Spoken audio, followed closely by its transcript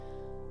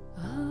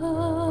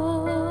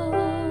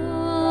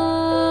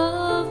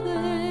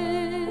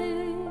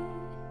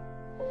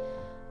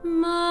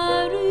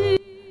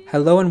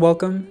Hello and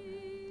welcome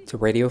to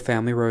Radio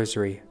Family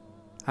Rosary.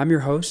 I'm your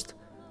host,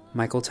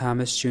 Michael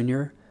Thomas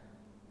Jr.,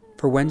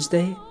 for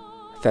Wednesday,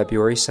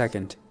 February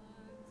 2nd.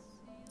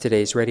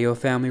 Today's Radio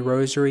Family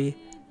Rosary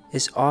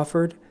is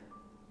offered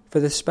for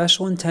the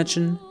special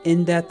intention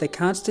in that the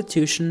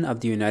Constitution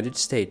of the United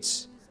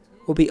States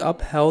will be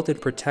upheld in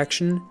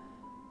protection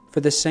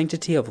for the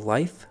sanctity of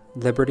life,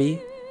 liberty,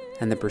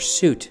 and the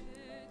pursuit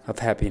of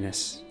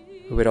happiness.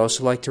 We would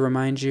also like to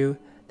remind you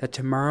that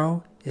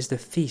tomorrow is the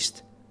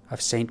feast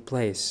of St.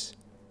 Blaise,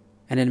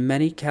 and in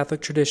many Catholic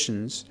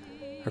traditions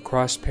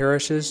across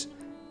parishes,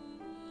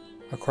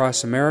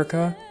 across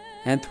America,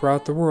 and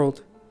throughout the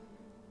world,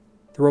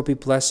 there will be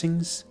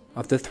blessings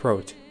of the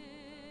throat.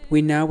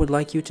 We now would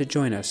like you to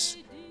join us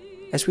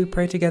as we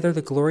pray together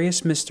the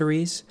glorious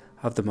mysteries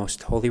of the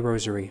Most Holy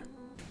Rosary.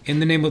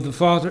 In the name of the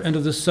Father, and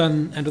of the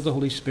Son, and of the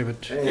Holy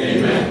Spirit.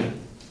 Amen.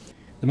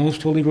 The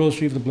Most Holy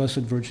Rosary of the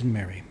Blessed Virgin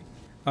Mary.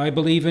 I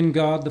believe in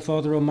God, the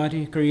Father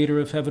Almighty, creator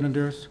of heaven and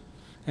earth,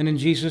 and in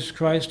Jesus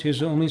Christ,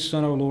 his only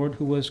Son, our Lord,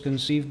 who was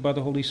conceived by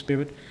the Holy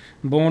Spirit,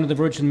 born of the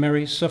Virgin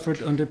Mary, suffered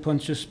under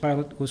Pontius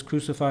Pilate, was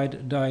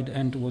crucified, died,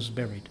 and was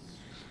buried.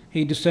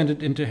 He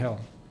descended into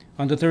hell.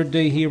 On the third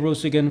day he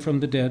arose again from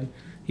the dead.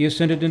 He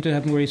ascended into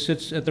heaven, where he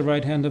sits at the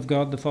right hand of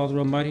God, the Father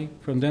Almighty.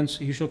 From thence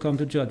he shall come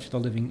to judge the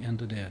living and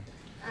the dead.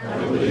 I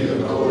believe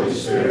in the Holy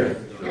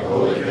Spirit, the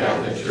Holy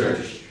Catholic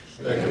Church,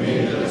 the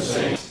communion of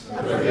saints, the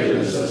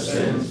forgiveness of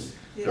sins,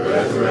 the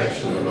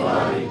resurrection of the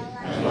body,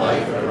 and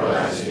life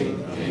everlasting.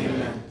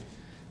 Amen.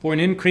 For an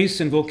increase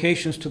in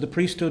vocations to the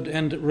priesthood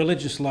and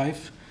religious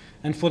life,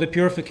 and for the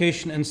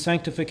purification and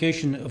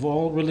sanctification of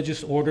all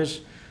religious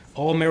orders,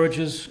 all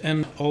marriages,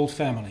 and all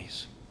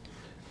families.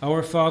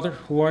 Our Father,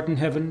 who art in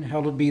heaven,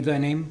 hallowed be thy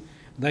name.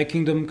 Thy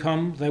kingdom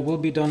come, thy will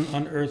be done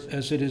on earth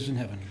as it is in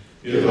heaven.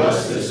 Give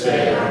us this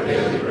day our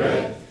daily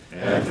bread,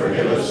 and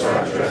forgive us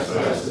our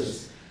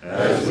trespasses,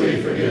 as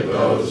we forgive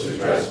those who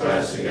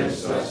trespass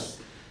against us.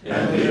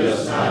 And lead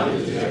us not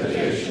into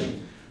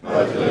temptation,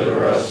 but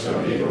deliver us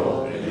from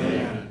evil.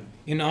 Amen.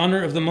 In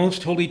honor of the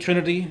Most Holy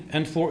Trinity,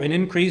 and for an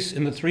increase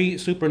in the three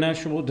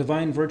supernatural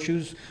divine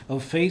virtues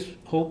of faith,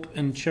 hope,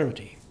 and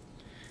charity.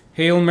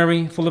 Hail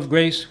Mary, full of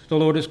grace, the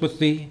Lord is with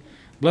thee.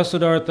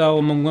 Blessed art thou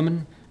among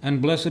women,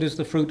 and blessed is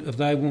the fruit of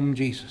thy womb,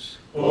 Jesus.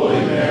 Holy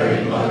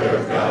Mary, Mother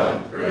of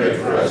God, pray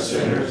for us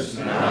sinners,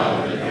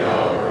 now and at the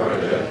hour of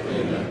our death.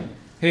 Amen.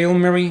 Hail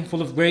Mary,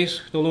 full of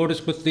grace, the Lord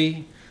is with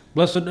thee.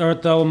 Blessed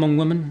art thou among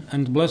women,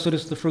 and blessed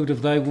is the fruit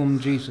of thy womb,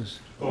 Jesus.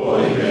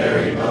 Holy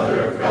Mary,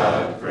 Mother of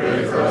God,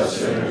 pray for us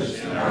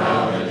sinners,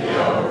 now and at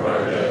the hour of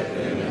our death.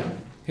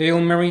 Amen. Hail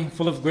Mary,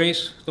 full of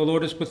grace, the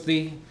Lord is with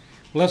thee.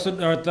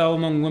 Blessed art thou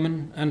among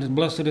women, and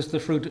blessed is the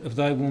fruit of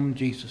thy womb,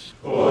 Jesus.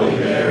 Holy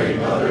Mary,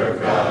 Mother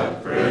of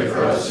God, pray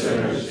for us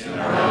sinners,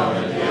 now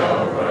and at the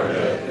hour of our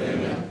death.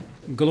 Amen.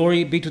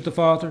 Glory be to the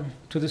Father,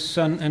 to the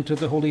Son, and to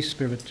the Holy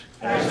Spirit.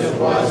 As it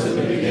was in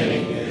the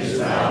beginning, is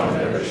now,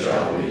 and ever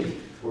shall be,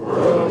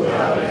 world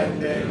without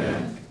end.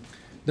 Amen.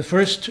 The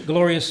first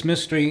glorious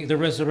mystery, the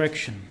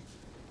resurrection.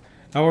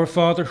 Our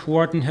Father, who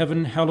art in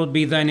heaven, hallowed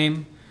be thy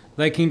name.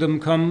 Thy kingdom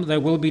come, thy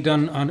will be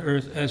done on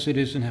earth as it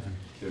is in heaven.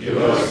 Give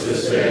us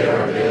this day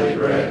our daily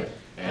bread,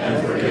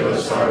 and forgive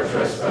us our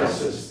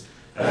trespasses,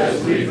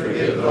 as we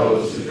forgive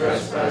those who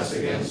trespass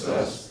against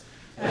us.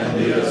 And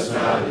lead us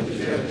not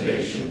into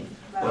temptation,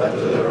 but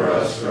deliver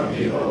us from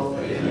evil.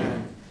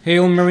 Amen.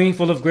 Hail Mary,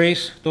 full of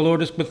grace, the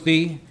Lord is with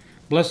thee.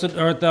 Blessed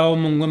art thou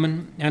among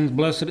women, and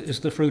blessed is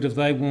the fruit of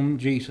thy womb,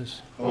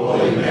 Jesus.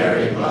 Holy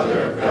Mary,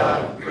 Mother of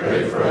God,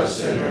 pray for us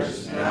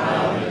sinners,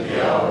 now and at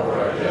the hour of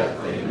our death.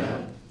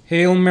 Amen.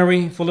 Hail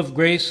Mary, full of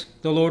grace,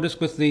 the Lord is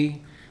with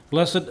thee.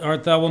 Blessed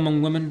art thou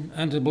among women,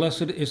 and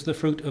blessed is the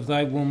fruit of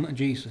thy womb,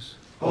 Jesus.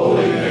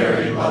 Holy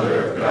Mary,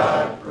 Mother of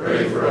God,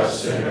 pray for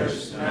us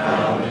sinners,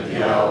 now and at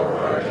the hour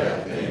of our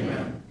death.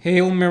 Amen.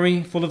 Hail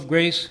Mary, full of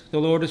grace, the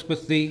Lord is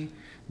with thee.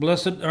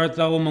 Blessed art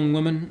thou among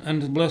women,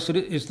 and blessed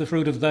is the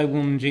fruit of thy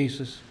womb,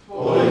 Jesus.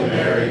 Holy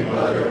Mary,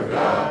 Mother of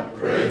God,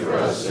 pray for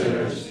us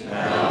sinners,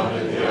 now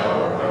and at the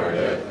hour of our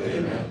death.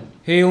 Amen.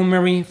 Hail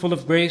Mary, full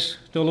of grace,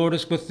 the Lord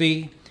is with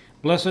thee.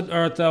 Blessed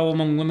art thou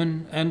among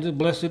women, and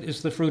blessed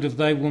is the fruit of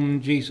thy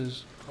womb,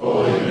 Jesus.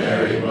 Holy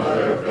Mary,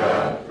 Mother of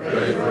God,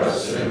 pray for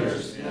us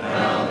sinners,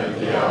 now and at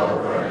the hour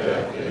of our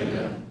death.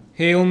 Amen.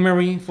 Hail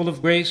Mary, full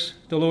of grace,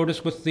 the Lord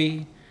is with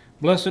thee.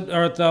 Blessed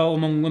art thou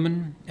among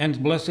women,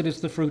 and blessed is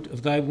the fruit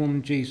of thy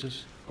womb,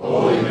 Jesus.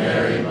 Holy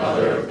Mary,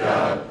 Mother of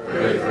God,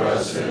 pray for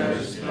us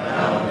sinners,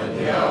 now and at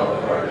the hour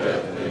of our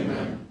death.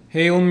 Amen.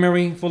 Hail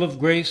Mary, full of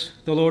grace,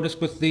 the Lord is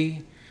with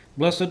thee.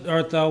 Blessed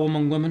art thou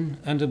among women,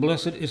 and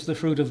blessed is the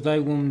fruit of thy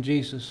womb,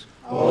 Jesus.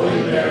 Holy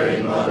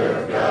Mary, Mother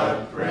of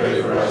God,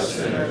 pray for us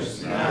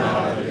sinners,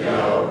 now and at the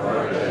hour of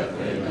our death.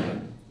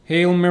 Amen.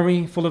 Hail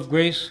Mary, full of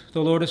grace,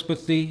 the Lord is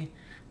with thee.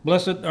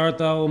 Blessed art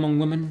thou among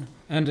women,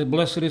 and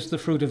blessed is the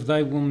fruit of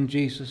thy womb,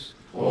 Jesus.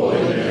 Holy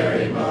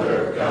Mary,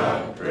 Mother of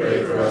God,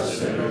 pray for us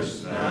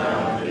sinners,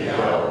 now and at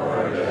the hour of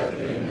our death.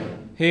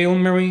 Amen. Hail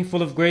Mary,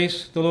 full of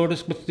grace, the Lord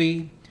is with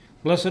thee.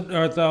 Blessed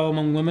art thou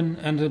among women,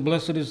 and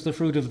blessed is the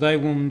fruit of thy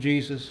womb,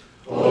 Jesus.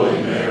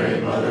 Holy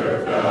Mary, Mother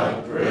of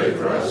God, pray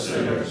for us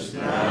sinners,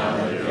 now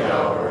and at the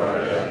hour of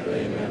our death.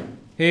 Amen.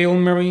 Hail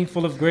Mary,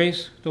 full of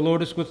grace, the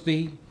Lord is with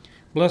thee.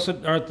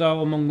 Blessed art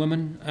thou among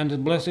women,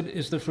 and blessed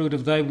is the fruit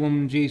of thy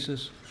womb,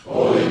 Jesus.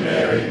 Holy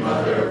Mary,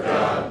 Mother of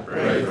God,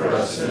 pray for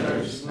us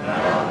sinners,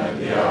 now and at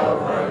the hour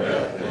of our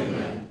death.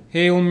 Amen.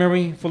 Hail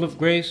Mary, full of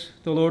grace,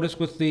 the Lord is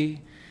with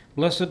thee.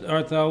 Blessed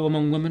art thou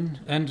among women,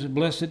 and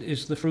blessed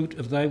is the fruit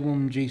of thy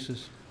womb,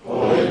 Jesus.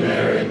 Holy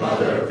Mary,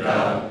 Mother of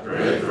God,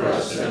 pray for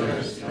us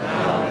sinners,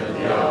 now and at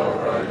the hour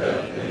of our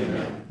death.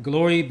 Amen.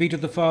 Glory be to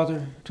the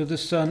Father, to the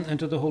Son, and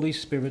to the Holy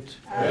Spirit.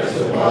 As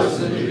it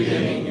was in the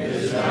beginning,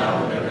 is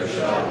now, and ever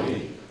shall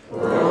be,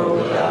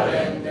 world without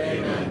end.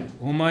 Amen.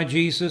 O my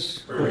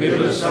Jesus,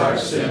 Forgive us our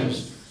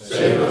sins,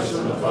 save us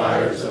from the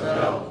fires of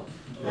hell,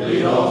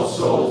 lead all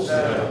souls to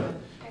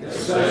heaven,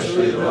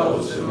 especially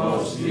those in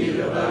most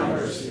need of thy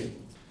mercy.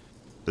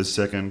 The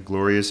second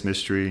glorious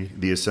mystery,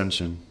 the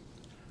Ascension.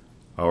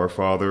 Our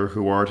Father,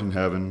 who art in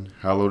heaven,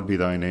 hallowed be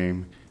thy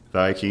name.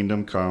 Thy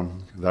kingdom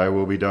come, thy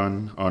will be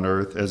done, on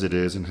earth as it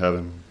is in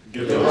heaven.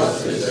 Give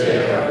us this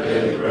day our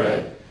daily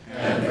bread,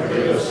 and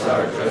forgive us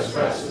our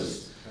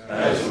trespasses,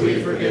 as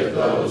we forgive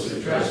those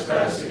who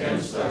trespass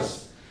against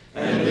us.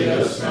 And lead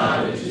us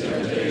not into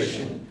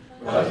temptation,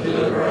 but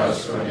deliver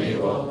us from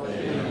evil.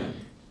 Amen.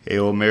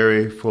 Hail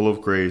Mary, full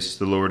of grace,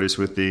 the Lord is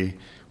with thee.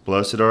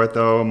 Blessed art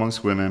thou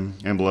amongst women,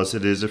 and blessed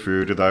is the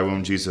fruit of thy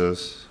womb,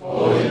 Jesus.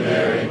 Holy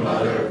Mary,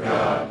 Mother of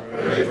God,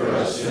 pray for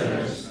us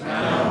sinners,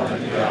 now and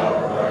at the hour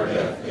of our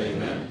death.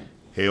 Amen.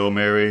 Hail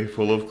Mary,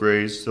 full of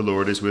grace, the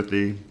Lord is with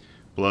thee.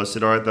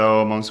 Blessed art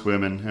thou amongst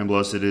women, and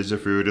blessed is the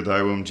fruit of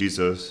thy womb,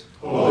 Jesus.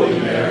 Holy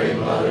Mary,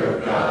 Mother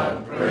of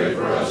God, pray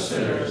for us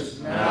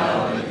sinners,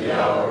 now and at the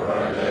hour of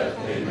our death.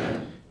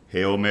 Amen.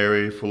 Hail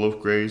Mary, full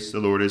of grace, the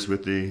Lord is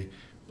with thee.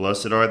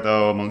 Blessed art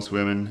thou amongst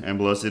women, and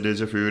blessed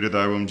is the fruit of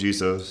thy womb,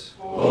 Jesus.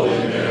 Holy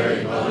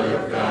Mary, Mother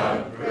of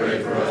God,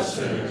 pray for us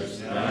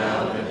sinners,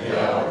 now and at the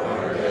hour of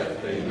our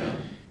death.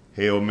 Amen.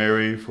 Hail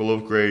Mary, full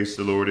of grace,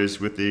 the Lord is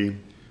with thee.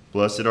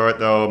 Blessed art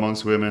thou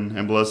amongst women,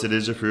 and blessed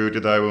is the fruit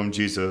of thy womb,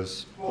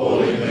 Jesus.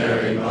 Holy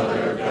Mary,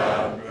 Mother of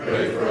God,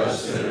 pray for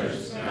us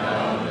sinners,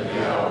 now and at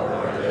the hour of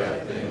our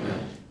death.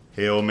 Amen.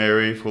 Hail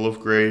Mary, full of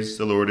grace,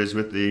 the Lord is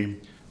with thee.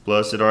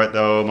 Blessed art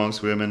thou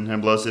amongst women,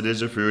 and blessed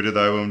is the fruit of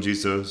thy womb,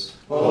 Jesus.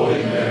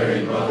 Holy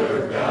Mary,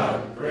 Mother of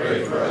God,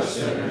 pray for us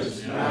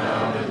sinners,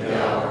 now and at the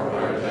hour of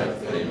our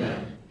death.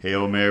 Amen.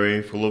 Hail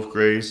Mary, full of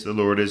grace, the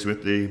Lord is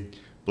with thee.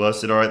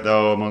 Blessed art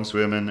thou amongst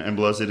women, and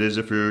blessed is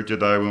the fruit of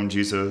thy womb,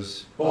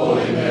 Jesus.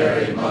 Holy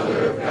Mary,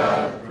 Mother of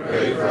God,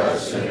 pray for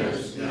us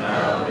sinners,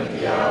 now and at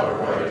the hour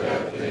of our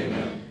death.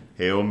 Amen.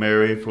 Hail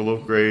Mary, full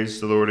of grace,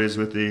 the Lord is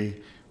with thee.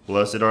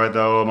 Blessed art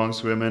thou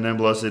amongst women, and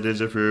blessed is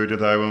the fruit of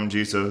thy womb,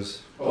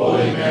 Jesus.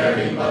 Holy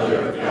Mary,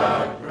 Mother of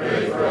God,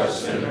 pray for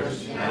us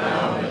sinners,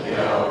 now and at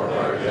the hour of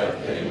our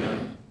death.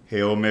 Amen.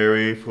 Hail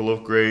Mary, full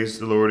of grace,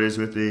 the Lord is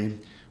with thee.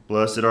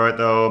 Blessed art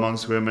thou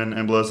amongst women,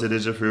 and blessed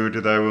is the fruit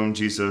of thy womb,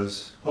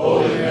 Jesus.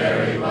 Holy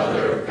Mary,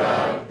 Mother of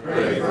God,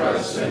 pray for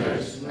us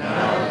sinners,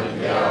 now and at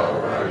the hour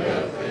of our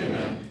death.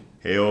 Amen.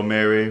 Hail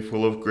Mary,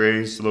 full of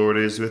grace, the Lord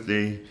is with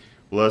thee.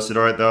 Blessed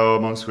art thou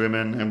amongst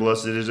women, and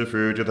blessed is the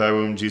fruit of thy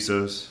womb,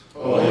 Jesus.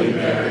 Holy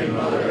Mary,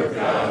 Mother of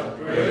God,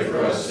 pray for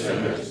us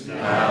sinners,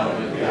 now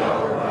and at the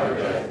hour of our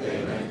death.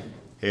 Amen.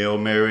 Hail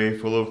Mary,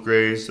 full of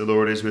grace, the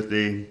Lord is with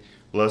thee.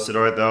 Blessed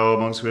art thou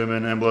amongst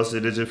women, and blessed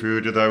is the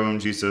fruit of thy womb,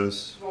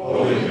 Jesus.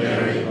 Holy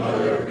Mary,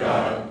 Mother of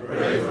God,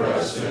 pray for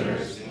us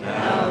sinners,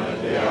 now and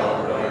at the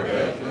hour of our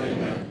death.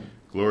 Amen.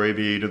 Glory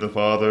be to the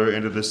Father,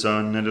 and to the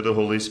Son, and to the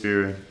Holy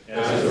Spirit.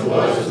 As it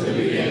was in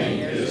the beginning,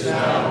 is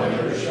now, and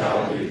ever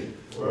shall be,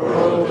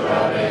 world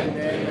without end.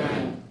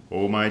 Amen.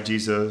 O my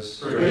Jesus,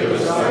 Forgive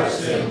us our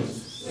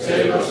sins,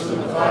 save us from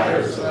the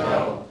fires of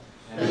hell,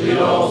 and lead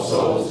all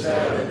souls to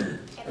heaven,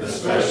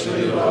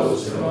 especially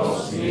those in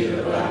most need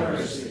of thy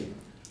mercy.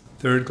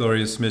 Third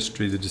glorious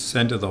mystery, the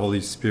descent of the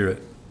Holy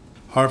Spirit.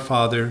 Our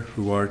Father,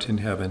 who art in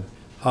heaven,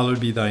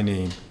 hallowed be thy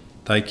name.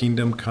 Thy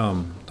kingdom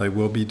come, thy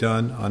will be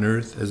done, on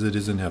earth as it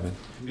is in heaven.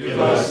 Give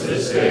us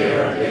this day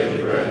our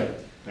daily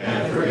bread,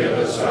 and forgive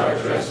us our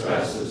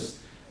trespasses,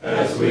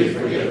 as we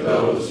forgive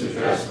those who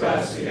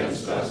trespass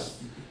against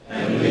us.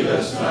 And lead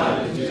us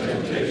not into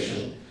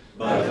temptation,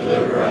 but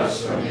deliver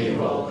us from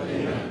evil.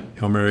 Amen.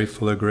 Hail Mary,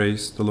 full of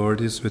grace, the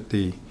Lord is with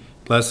thee.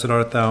 Blessed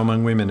art thou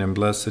among women, and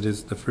blessed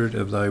is the fruit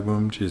of thy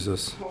womb,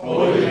 Jesus.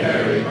 Holy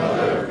Mary,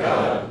 Mother of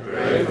God,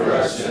 pray for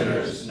us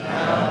sinners,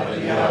 now and at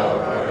the hour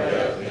of our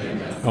death.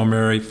 Amen. Hail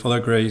Mary, full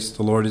of grace,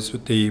 the Lord is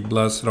with thee.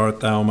 Blessed art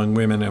thou among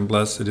women, and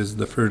blessed is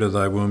the fruit of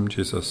thy womb,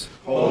 Jesus.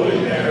 Holy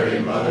Mary,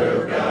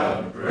 Mother of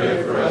God,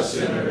 pray for us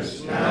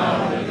sinners,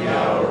 now and at the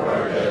hour of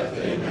our death.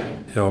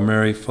 Amen. Hail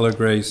Mary, full of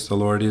grace, the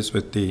Lord is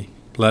with thee.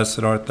 Blessed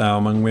art thou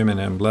among women,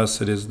 and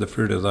blessed is the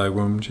fruit of thy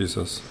womb,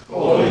 Jesus.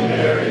 Holy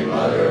Mary,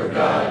 Mother of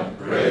God,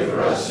 pray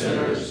for us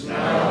sinners,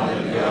 now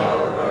and at the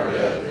hour of our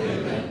death.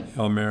 Amen.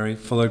 Hail Mary,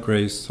 full of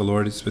grace, the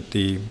Lord is with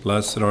thee.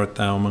 Blessed art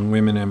thou among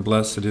women, and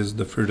blessed is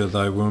the fruit of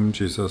thy womb,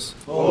 Jesus.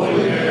 Holy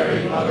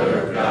Mary,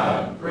 Mother of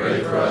God,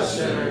 pray for us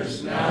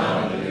sinners,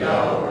 now and at the hour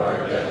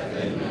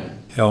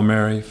Hail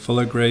Mary, full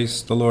of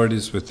grace, the Lord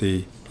is with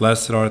thee.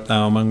 Blessed art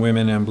thou among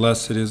women, and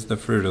blessed is the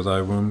fruit of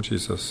thy womb,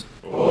 Jesus.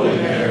 Holy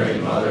Mary,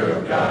 Mother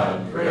of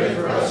God, pray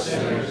for us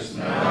sinners,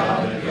 now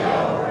and at the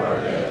hour of our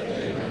death.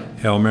 Amen.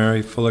 Hail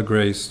Mary, full of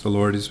grace, the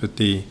Lord is with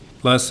thee.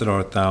 Blessed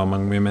art thou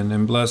among women,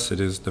 and blessed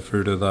is the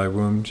fruit of thy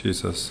womb,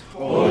 Jesus.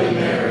 Holy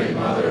Mary,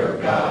 Mother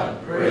of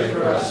God, pray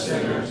for us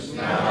sinners,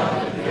 now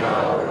and at the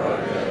hour of our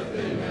death.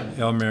 Amen.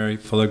 Hail Mary,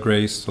 full of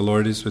grace, the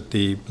Lord is with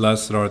thee.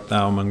 Blessed art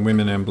thou among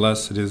women, and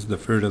blessed is the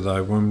fruit of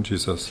thy womb,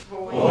 Jesus.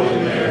 Holy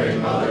Mary,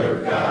 Mother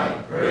of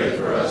God, pray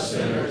for us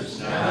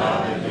sinners,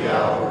 now and at the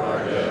hour of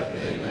our death.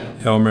 Amen.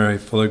 Hail Mary,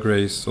 full of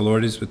grace, the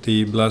Lord is with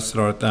thee. Blessed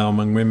art thou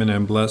among women,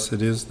 and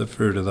blessed is the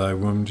fruit of thy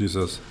womb,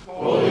 Jesus.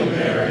 Holy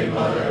Mary,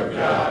 Mother of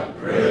God,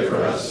 pray for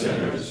us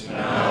sinners,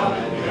 now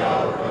and at the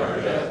hour of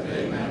our death.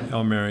 Amen.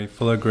 Hail Mary,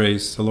 full of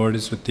grace, the Lord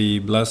is with thee.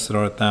 Blessed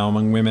art thou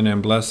among women,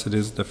 and blessed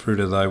is the fruit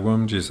of thy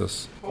womb,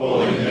 Jesus.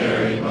 Holy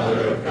Mary,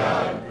 Mother of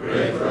God,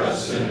 pray for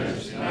us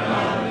sinners,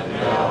 now and at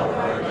the hour of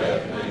our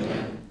death.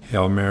 Amen.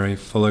 Hail Mary,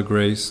 full of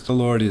grace, the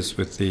Lord is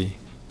with thee.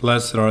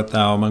 Blessed art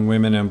thou among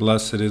women, and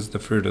blessed is the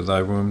fruit of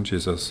thy womb,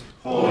 Jesus.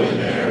 Holy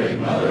Mary,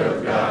 Mother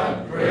of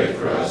God, pray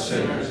for us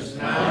sinners,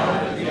 now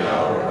and at the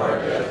hour of our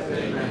death.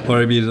 Amen.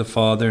 Glory be to the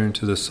Father, and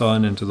to the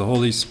Son, and to the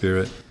Holy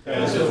Spirit.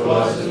 As it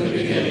was in the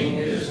beginning,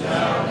 is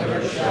now, and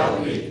ever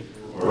shall be,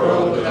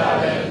 world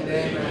without end.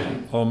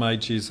 Amen. O my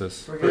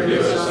Jesus, Forgive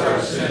us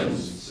our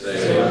sins,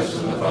 save us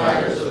from the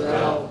fires of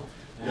hell,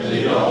 and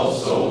lead all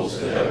souls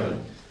to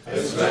heaven,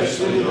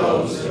 especially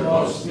those in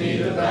most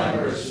need of thy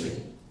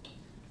mercy.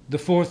 The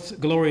fourth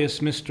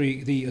glorious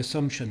mystery, the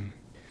Assumption.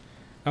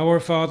 Our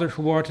Father,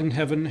 who art in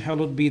heaven,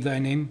 hallowed be thy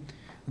name.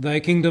 Thy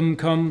kingdom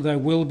come, thy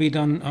will be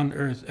done on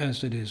earth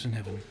as it is in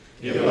heaven.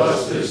 Give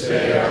us this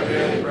day our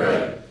daily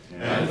bread,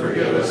 and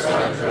forgive us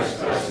our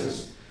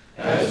trespasses,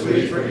 as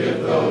we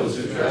forgive those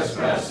who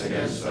trespass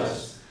against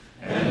us.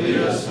 And lead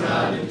us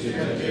not into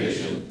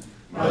temptation,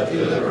 but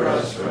deliver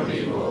us from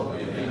evil.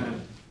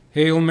 Amen.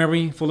 Hail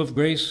Mary, full of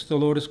grace, the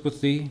Lord is with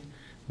thee.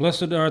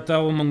 Blessed art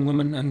thou among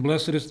women, and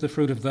blessed is the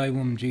fruit of thy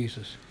womb,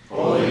 Jesus.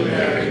 Holy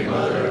Mary,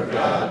 Mother of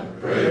God,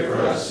 pray for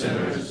us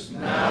sinners,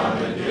 now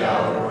and at the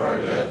hour of our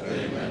death.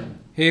 Amen.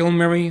 Hail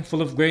Mary,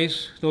 full of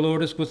grace, the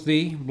Lord is with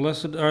thee.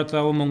 Blessed art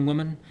thou among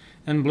women,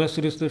 and blessed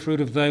is the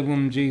fruit of thy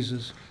womb,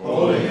 Jesus.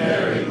 Holy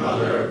Mary,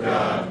 Mother of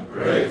God,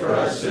 pray for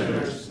us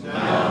sinners,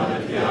 now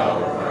and at the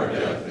hour of our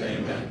death.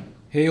 Amen.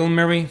 Hail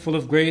Mary, full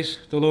of grace,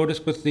 the Lord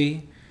is with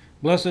thee.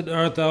 Blessed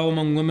art thou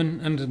among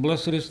women, and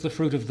blessed is the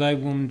fruit of thy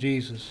womb,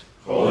 Jesus.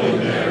 Holy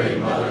Mary,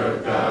 Mother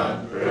of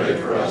God, pray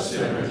for us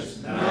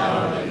sinners,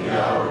 now and at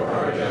the hour of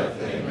our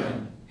death.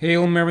 Amen.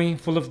 Hail Mary,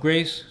 full of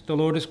grace, the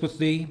Lord is with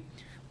thee.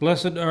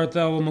 Blessed art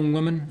thou among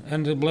women,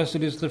 and blessed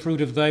is the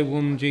fruit of thy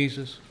womb,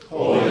 Jesus.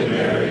 Holy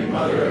Mary,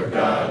 Mother of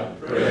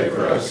God, pray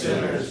for us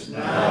sinners,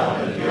 now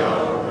and at the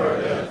hour of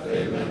our death.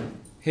 Amen.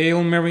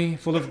 Hail Mary,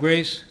 full of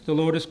grace, the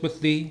Lord is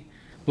with thee.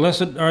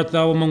 Blessed art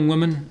thou among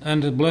women,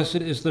 and blessed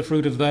is the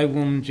fruit of thy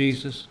womb,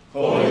 Jesus.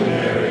 Holy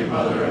Mary,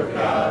 Mother of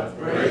God,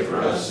 pray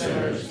for us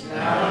sinners,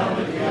 now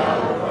and at the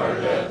hour of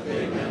our death.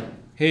 Amen.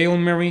 Hail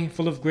Mary,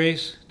 full of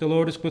grace, the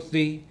Lord is with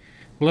thee.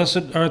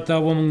 Blessed art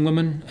thou among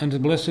women, and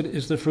blessed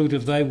is the fruit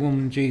of thy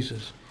womb,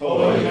 Jesus.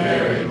 Holy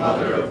Mary,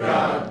 Mother of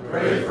God,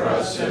 pray for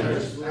us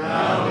sinners,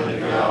 now and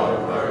at the hour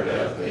of our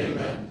death.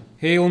 Amen.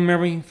 Hail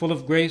Mary, full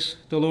of grace,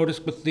 the Lord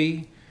is with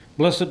thee.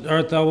 Blessed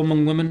art thou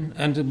among women,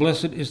 and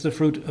blessed is the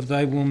fruit of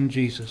thy womb,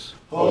 Jesus.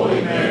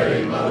 Holy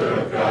Mary, Mother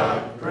of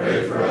God,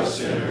 pray for us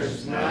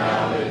sinners,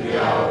 now and at the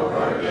hour of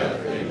our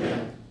death.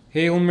 Amen.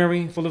 Hail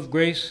Mary, full of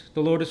grace, the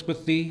Lord is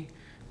with thee.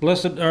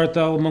 Blessed art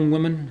thou among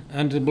women,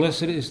 and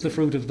blessed is the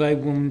fruit of thy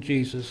womb,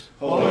 Jesus.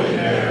 Holy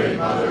Mary,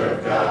 Mother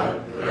of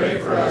God,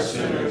 pray for us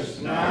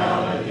sinners,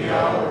 now and at the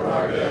hour of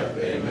our death.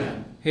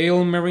 Amen.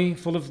 Hail Mary,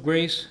 full of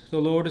grace, the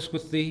Lord is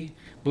with thee.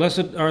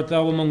 Blessed art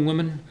thou among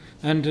women,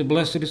 and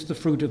blessed is the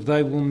fruit of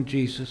thy womb,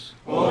 Jesus.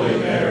 Holy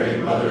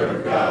Mary, Mother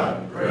of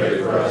God, pray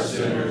for us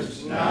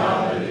sinners,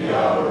 now and at the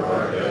hour of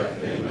our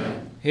death.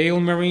 Amen. Hail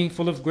Mary,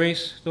 full of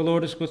grace, the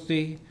Lord is with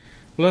thee.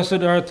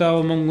 Blessed art thou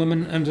among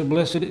women, and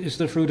blessed is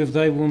the fruit of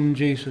thy womb,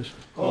 Jesus.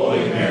 Holy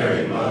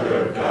Mary,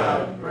 Mother of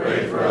God,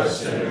 pray for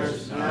us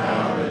sinners,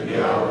 now and at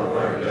the hour of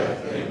our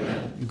death.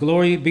 Amen.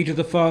 Glory be to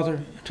the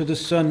Father, to the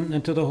Son,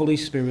 and to the Holy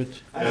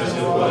Spirit. As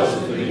it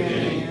was in the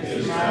beginning,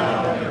 is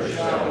now, and ever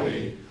shall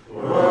be,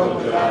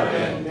 world without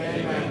end.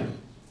 Amen.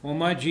 O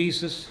my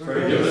Jesus,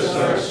 Forgive us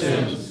our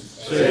sins,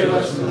 save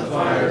us from the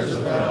fires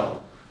of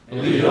hell,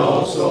 and lead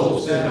all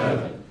souls to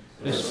heaven,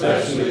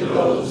 especially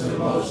those in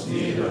most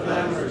need of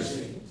thy mercy.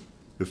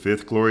 The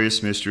fifth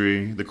glorious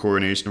mystery, the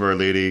coronation of Our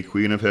Lady,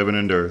 Queen of heaven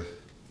and earth.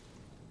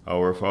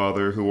 Our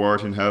Father, who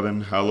art in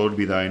heaven, hallowed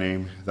be thy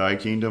name. Thy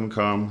kingdom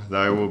come,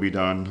 thy will be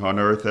done, on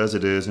earth as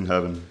it is in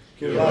heaven.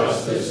 Give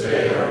us this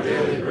day our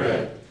daily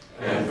bread,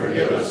 and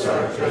forgive us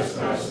our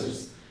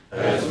trespasses,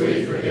 as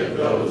we forgive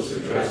those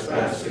who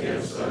trespass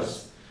against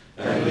us.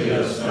 And lead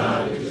us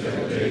not into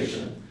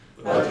temptation,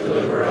 but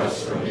deliver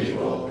us from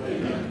evil.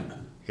 Amen.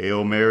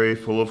 Hail Mary,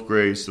 full of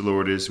grace, the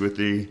Lord is with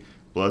thee.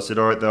 Blessed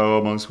art thou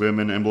amongst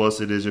women, and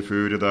blessed is the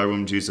fruit of thy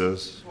womb,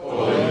 Jesus.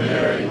 Holy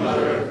Mary,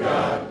 Mother of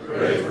God,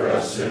 pray for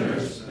us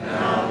sinners,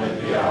 now and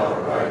at the hour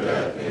of our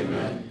death.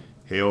 Amen.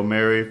 Hail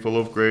Mary, full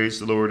of grace,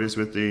 the Lord is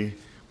with thee.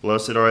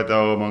 Blessed art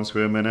thou amongst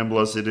women, and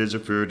blessed is the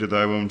fruit of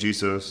thy womb,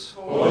 Jesus.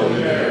 Holy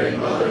Mary,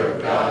 Mother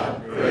of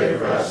God, pray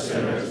for us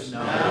sinners,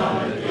 now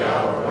and at the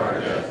hour of our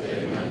death.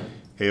 Amen.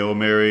 Hail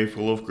Mary,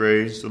 full of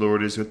grace, the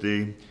Lord is with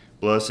thee.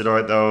 Blessed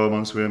art thou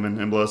amongst women,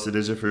 and blessed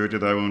is the fruit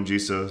of thy womb,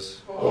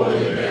 Jesus. Holy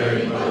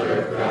Mary,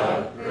 Mother of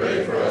God,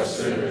 pray for us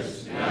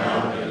sinners,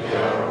 now and at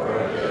the hour of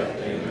our death.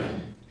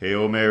 Amen.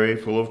 Hail Mary,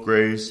 full of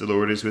grace, the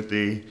Lord is with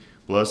thee.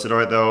 Blessed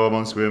art thou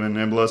amongst women,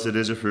 and blessed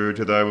is the fruit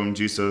of thy womb,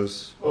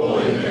 Jesus.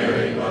 Holy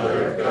Mary,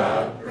 Mother of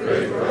God,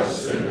 pray for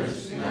us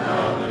sinners,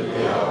 now and at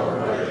the hour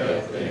of our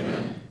death.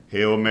 Amen.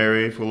 Hail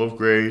Mary, full of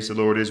grace, the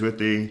Lord is with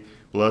thee.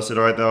 Blessed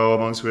art thou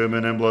amongst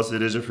women, and blessed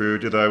is the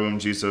fruit of thy womb,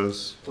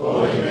 Jesus.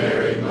 Holy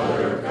Mary,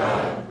 Mother of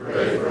God,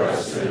 pray for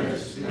us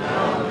sinners,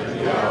 now and at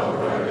the hour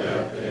of our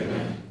death.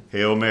 Amen.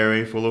 Hail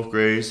Mary, full of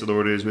grace, the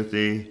Lord is with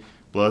thee.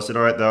 Blessed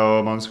art thou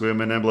amongst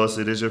women, and blessed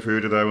is the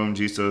fruit of thy womb,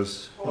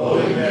 Jesus.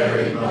 Holy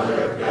Mary,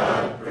 Mother of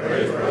God,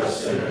 pray for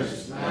us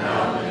sinners,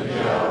 now and at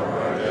the hour of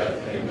our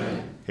death.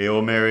 Amen.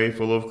 Hail Mary,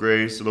 full of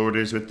grace, the Lord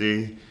is with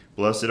thee.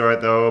 Blessed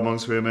art thou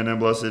amongst women, and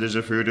blessed is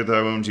the fruit of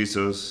thy womb,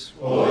 Jesus.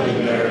 Holy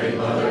Mary,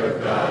 Mother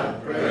of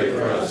God, pray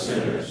for us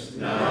sinners,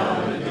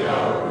 now and at the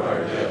hour of our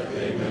death.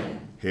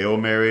 Amen. Hail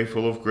Mary,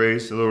 full of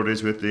grace, the Lord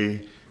is with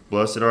thee.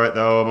 Blessed art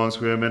thou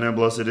amongst women, and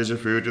blessed is the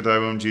fruit of thy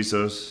womb,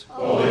 Jesus.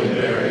 Holy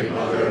Mary,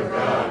 Mother of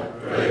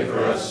God, pray for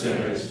us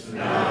sinners,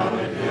 now and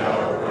at the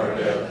hour of our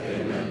death.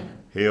 Amen.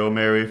 Hail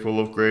Mary, full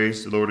of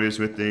grace, the Lord is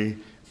with thee.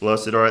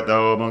 Blessed art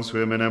thou amongst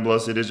women, and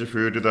blessed is the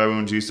fruit of thy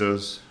womb,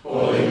 Jesus.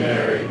 Holy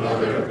Mary,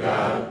 Mother of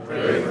God,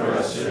 pray for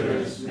us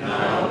sinners,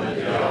 now and at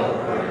the hour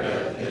of our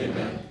death.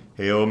 Amen.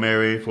 Hail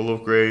Mary, full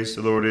of grace,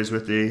 the Lord is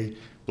with thee.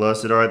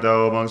 Blessed art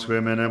thou amongst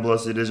women, and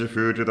blessed is the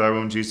fruit of thy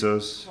womb,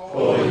 Jesus.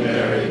 Holy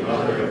Mary,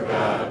 Mother of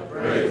God,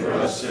 pray for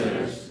us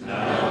sinners,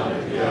 now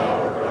and at the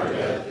hour of our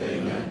death.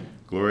 Amen.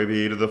 Glory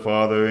be to the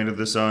Father, and to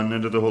the Son,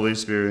 and to the Holy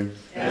Spirit.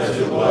 As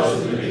it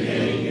was in the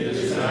beginning, it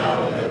is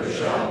now, and ever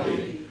shall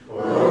be,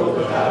 world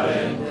without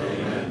end.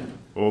 Amen.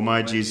 O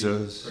my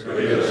Jesus,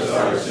 Forgive us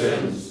our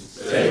sins,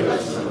 save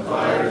us from the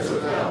fires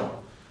of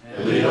hell,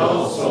 and lead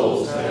all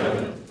souls to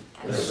heaven,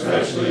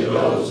 especially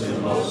those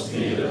in most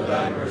need of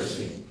thy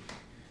mercy.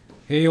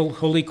 Hail,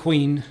 Holy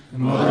Queen,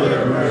 Mother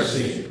of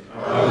mercy,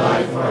 our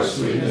life, our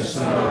sweetness,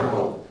 and our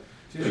hope.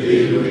 To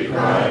thee do we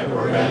cry,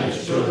 poor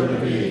banished children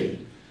of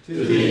Eve.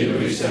 To thee do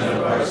we send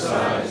up our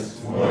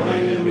sighs,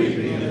 mourning and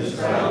weeping in this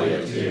valley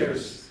of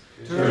tears.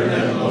 Turn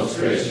then, most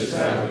gracious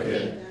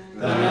Advocate,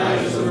 thine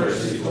eyes of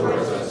mercy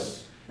towards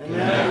us, and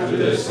after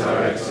this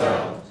our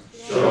exile,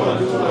 show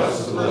unto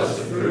us the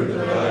blessed fruit of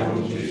thy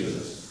womb,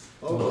 Jesus.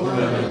 O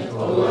clement,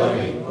 O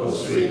loving, O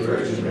sweet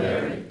Virgin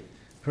Mary,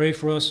 pray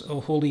for us,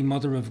 O Holy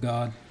Mother of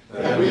God.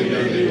 that we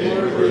may be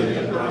more worthy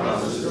of the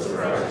promises of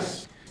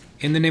Christ.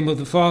 In the name of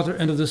the Father,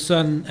 and of the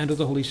Son, and of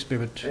the Holy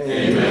Spirit.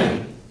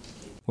 Amen.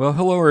 Well,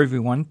 hello,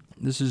 everyone.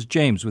 This is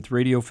James with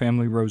Radio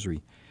Family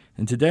Rosary.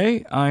 And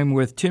today I'm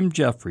with Tim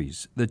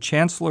Jeffries, the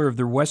Chancellor of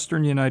the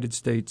Western United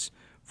States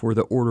for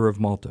the Order of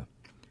Malta.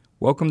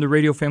 Welcome to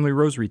Radio Family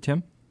Rosary,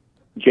 Tim.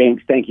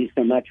 James, thank you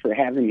so much for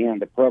having me on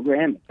the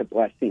program. It's a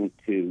blessing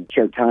to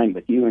share time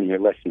with you and your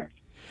listeners.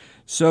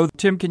 So,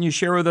 Tim, can you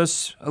share with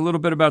us a little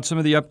bit about some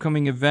of the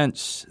upcoming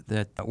events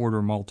that Order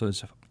of Malta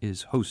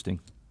is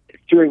hosting?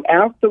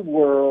 Throughout the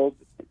world,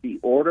 the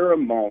Order of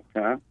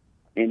Malta,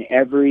 in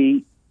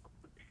every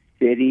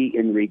city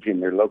and region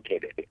they're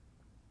located in,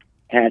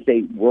 has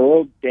a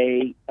World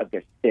Day of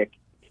the Sick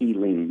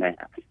Healing Mass.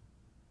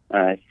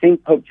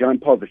 St. Pope John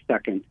Paul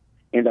II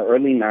in the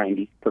early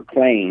 90s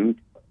proclaimed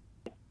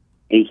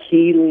a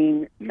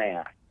healing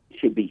mass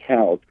should be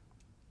held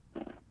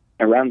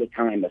around the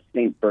time of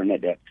St.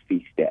 Bernadette's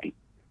feast day,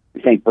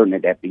 St.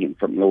 Bernadette being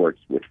from Lourdes,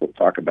 which we'll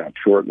talk about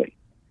shortly.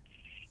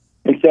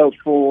 And so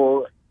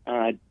for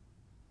a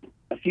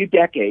few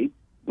decades,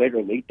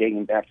 literally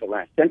dating back to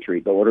last century,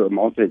 the Order of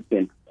Malta has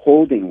been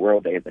holding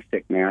World Day of the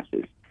Sick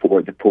Masses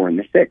for the poor and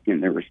the sick in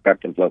their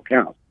respective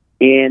locales.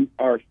 And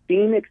our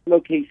Phoenix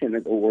location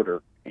of the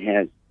Order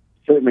has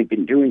certainly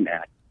been doing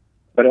that.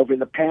 But over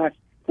the past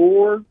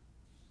 4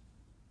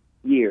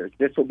 years,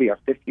 this will be our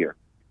 5th year,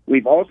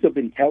 we've also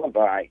been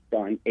televised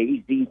on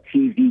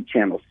AZTV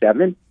Channel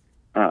 7,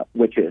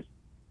 which is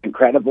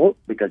incredible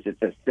because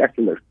it's a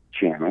secular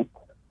channel,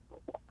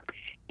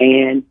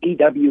 and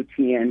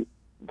EWTN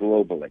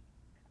globally.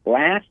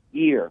 Last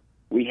year,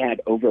 we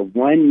had over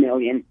 1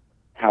 million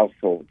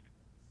households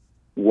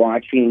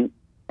watching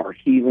our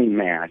healing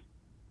mass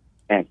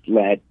as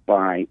led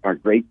by our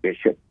great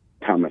Bishop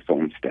Thomas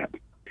Olmsted.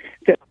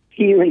 The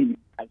healing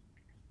mass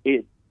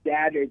is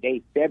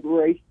Saturday,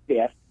 February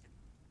 5th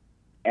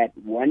at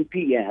 1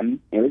 p.m.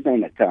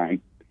 Arizona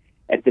time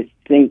at the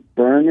St.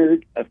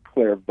 Bernard of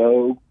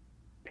Clairvaux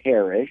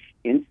Parish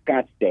in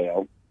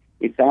Scottsdale.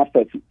 It's off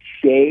of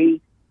Shea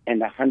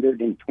and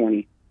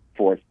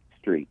 124th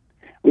Street.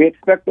 We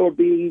expect there will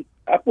be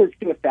upwards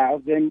to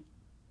 1,000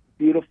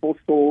 beautiful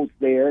souls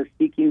there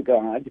seeking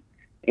God.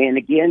 And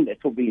again, this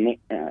will be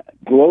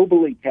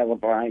globally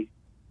televised.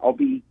 I'll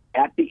be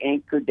at the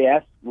anchor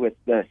desk with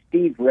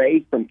Steve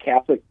Ray from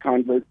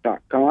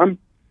CatholicConvert.com,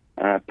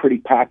 pretty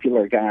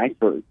popular guy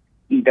for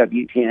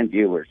EWTN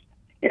viewers.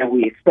 And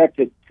we expect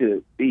it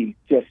to be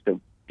just a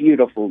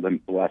beautiful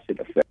and blessed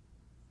affair.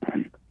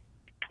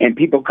 And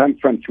people come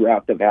from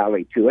throughout the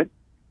valley to it.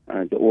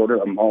 The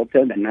Order of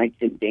Malta, the Knights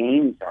and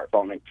Danes, our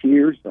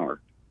volunteers, our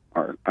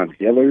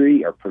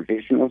auxiliary, our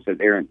provisionals are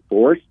there in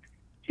force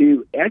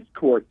to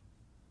escort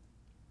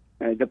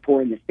the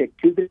poor and the sick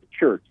to the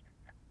church,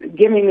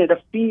 giving it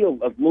a feel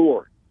of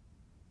Lord.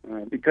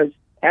 Because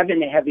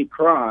having a heavy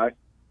cross,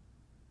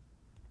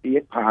 be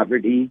it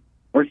poverty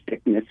or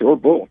sickness or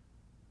both,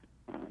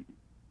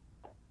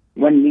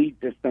 one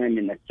needs a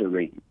Simon the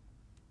Serene.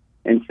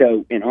 And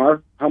so in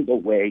our humble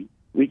way,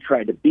 we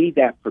try to be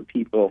that for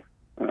people,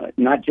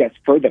 not just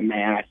for the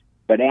Mass,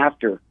 but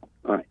after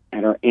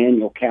at our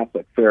annual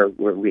Catholic Fair,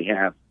 where we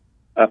have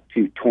up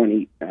to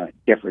 20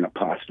 different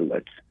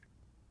apostolates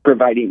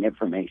providing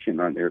information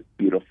on their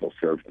beautiful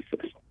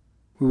services.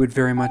 We would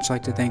very much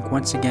like to thank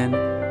once again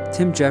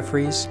Tim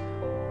Jeffries,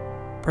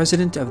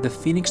 President of the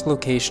Phoenix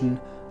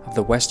location of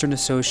the Western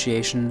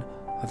Association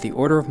of the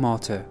Order of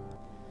Malta,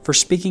 for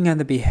speaking on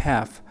the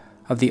behalf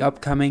of the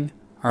upcoming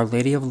Our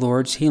Lady of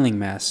Lourdes Healing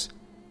Mass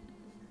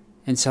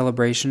in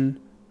celebration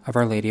of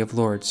Our Lady of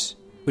Lourdes,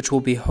 which will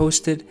be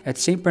hosted at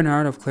St.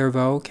 Bernard of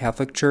Clairvaux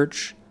Catholic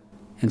Church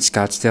in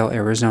Scottsdale,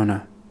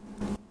 Arizona,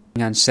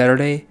 on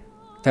Saturday,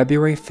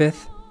 February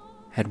 5th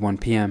at 1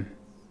 p.m.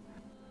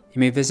 You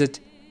may visit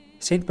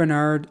St.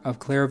 Bernard of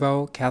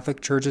Clairvaux Catholic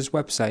Church's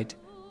website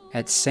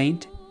at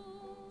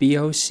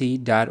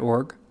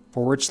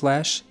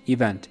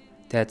stboc.org/event.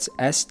 That's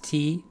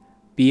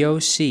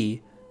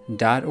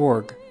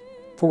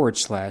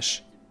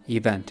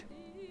stboc.org/event.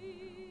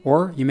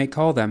 Or you may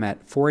call them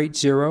at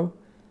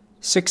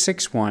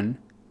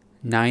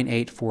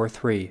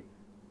 480-661-9843.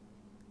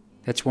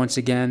 That's once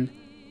again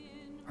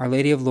Our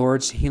Lady of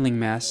Lourdes Healing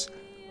Mass,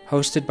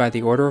 hosted by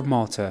the Order of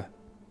Malta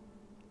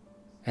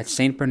at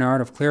St.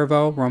 Bernard of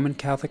Clairvaux Roman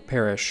Catholic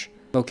Parish,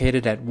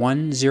 located at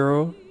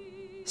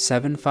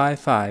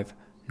 10755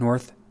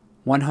 North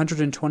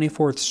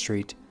 124th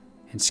Street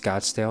in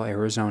Scottsdale,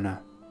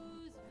 Arizona.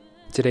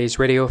 Today's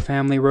Radio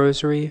Family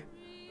Rosary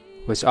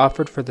was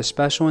offered for the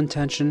special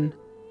intention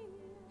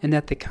in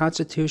that the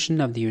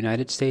Constitution of the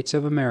United States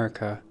of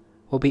America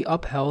will be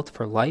upheld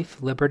for life,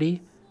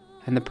 liberty,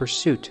 and the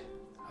pursuit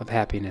of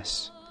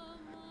happiness.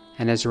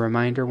 And as a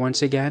reminder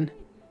once again,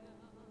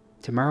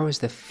 tomorrow is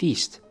the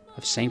feast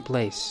of St.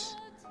 Blaise,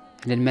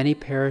 and in many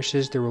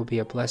parishes there will be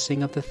a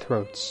blessing of the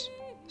throats,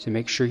 so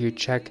make sure you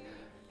check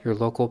your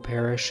local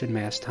parish and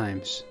Mass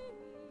times.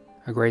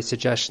 A great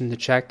suggestion to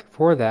check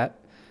for that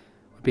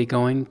would be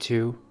going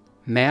to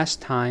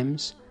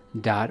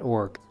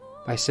masstimes.org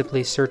by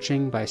simply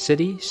searching by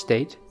city,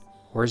 state,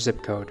 or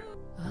zip code.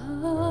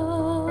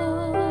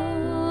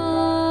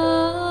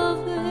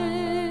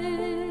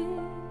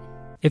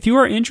 If you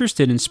are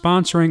interested in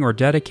sponsoring or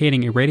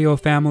dedicating a Radio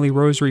Family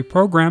Rosary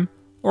program,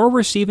 or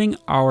receiving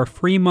our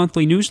free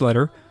monthly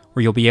newsletter,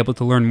 where you'll be able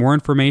to learn more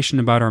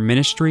information about our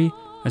ministry,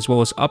 as well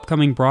as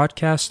upcoming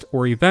broadcasts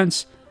or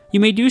events, you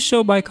may do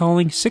so by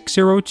calling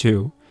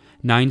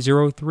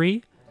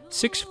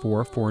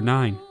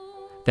 602-903-6449.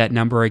 That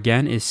number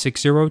again is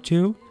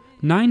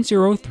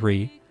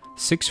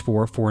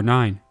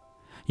 602-903-6449.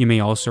 You may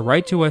also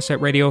write to us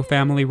at Radio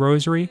Family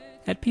Rosary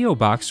at P.O.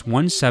 Box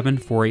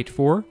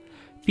 17484,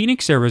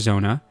 Phoenix,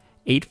 Arizona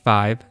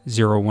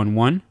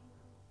 85011,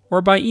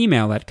 or by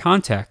email at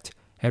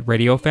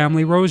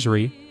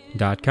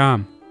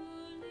contact@radiofamilyrosary.com.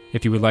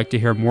 If you would like to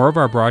hear more of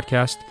our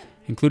broadcast,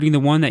 including the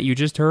one that you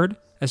just heard,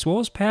 as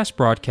well as past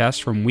broadcasts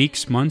from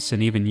weeks, months,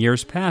 and even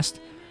years past,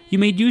 you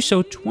may do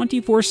so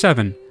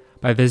 24/7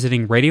 by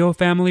visiting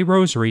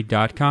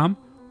radiofamilyrosary.com,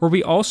 where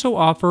we also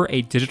offer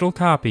a digital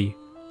copy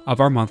of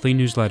our monthly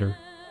newsletter.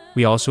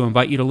 We also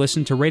invite you to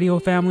listen to Radio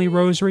Family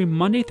Rosary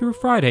Monday through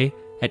Friday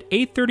at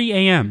 8:30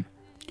 a.m.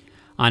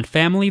 on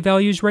Family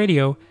Values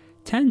Radio,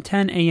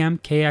 1010 a.m.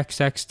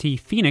 KXXT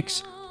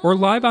Phoenix, or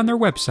live on their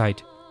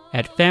website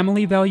at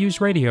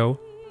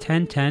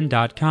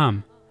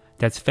familyvaluesradio1010.com.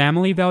 That's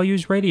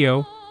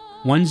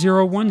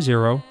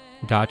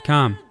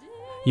familyvaluesradio1010.com.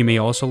 You may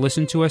also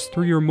listen to us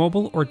through your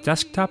mobile or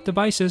desktop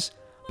devices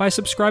by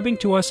subscribing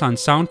to us on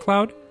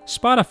SoundCloud,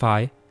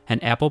 Spotify,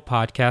 and Apple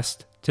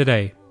Podcasts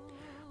today.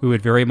 We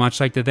would very much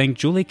like to thank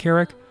Julie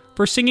Carrick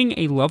for singing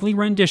a lovely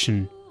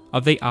rendition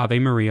of the Ave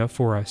Maria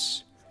for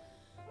us.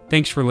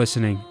 Thanks for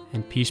listening,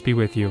 and peace be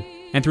with you.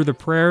 And through the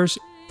prayers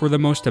for the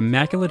most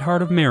Immaculate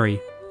Heart of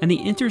Mary and the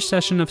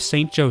intercession of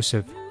Saint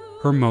Joseph,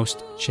 her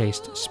most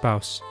chaste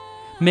spouse,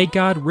 may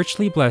God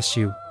richly bless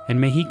you, and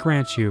may He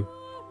grant you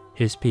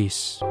His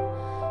peace.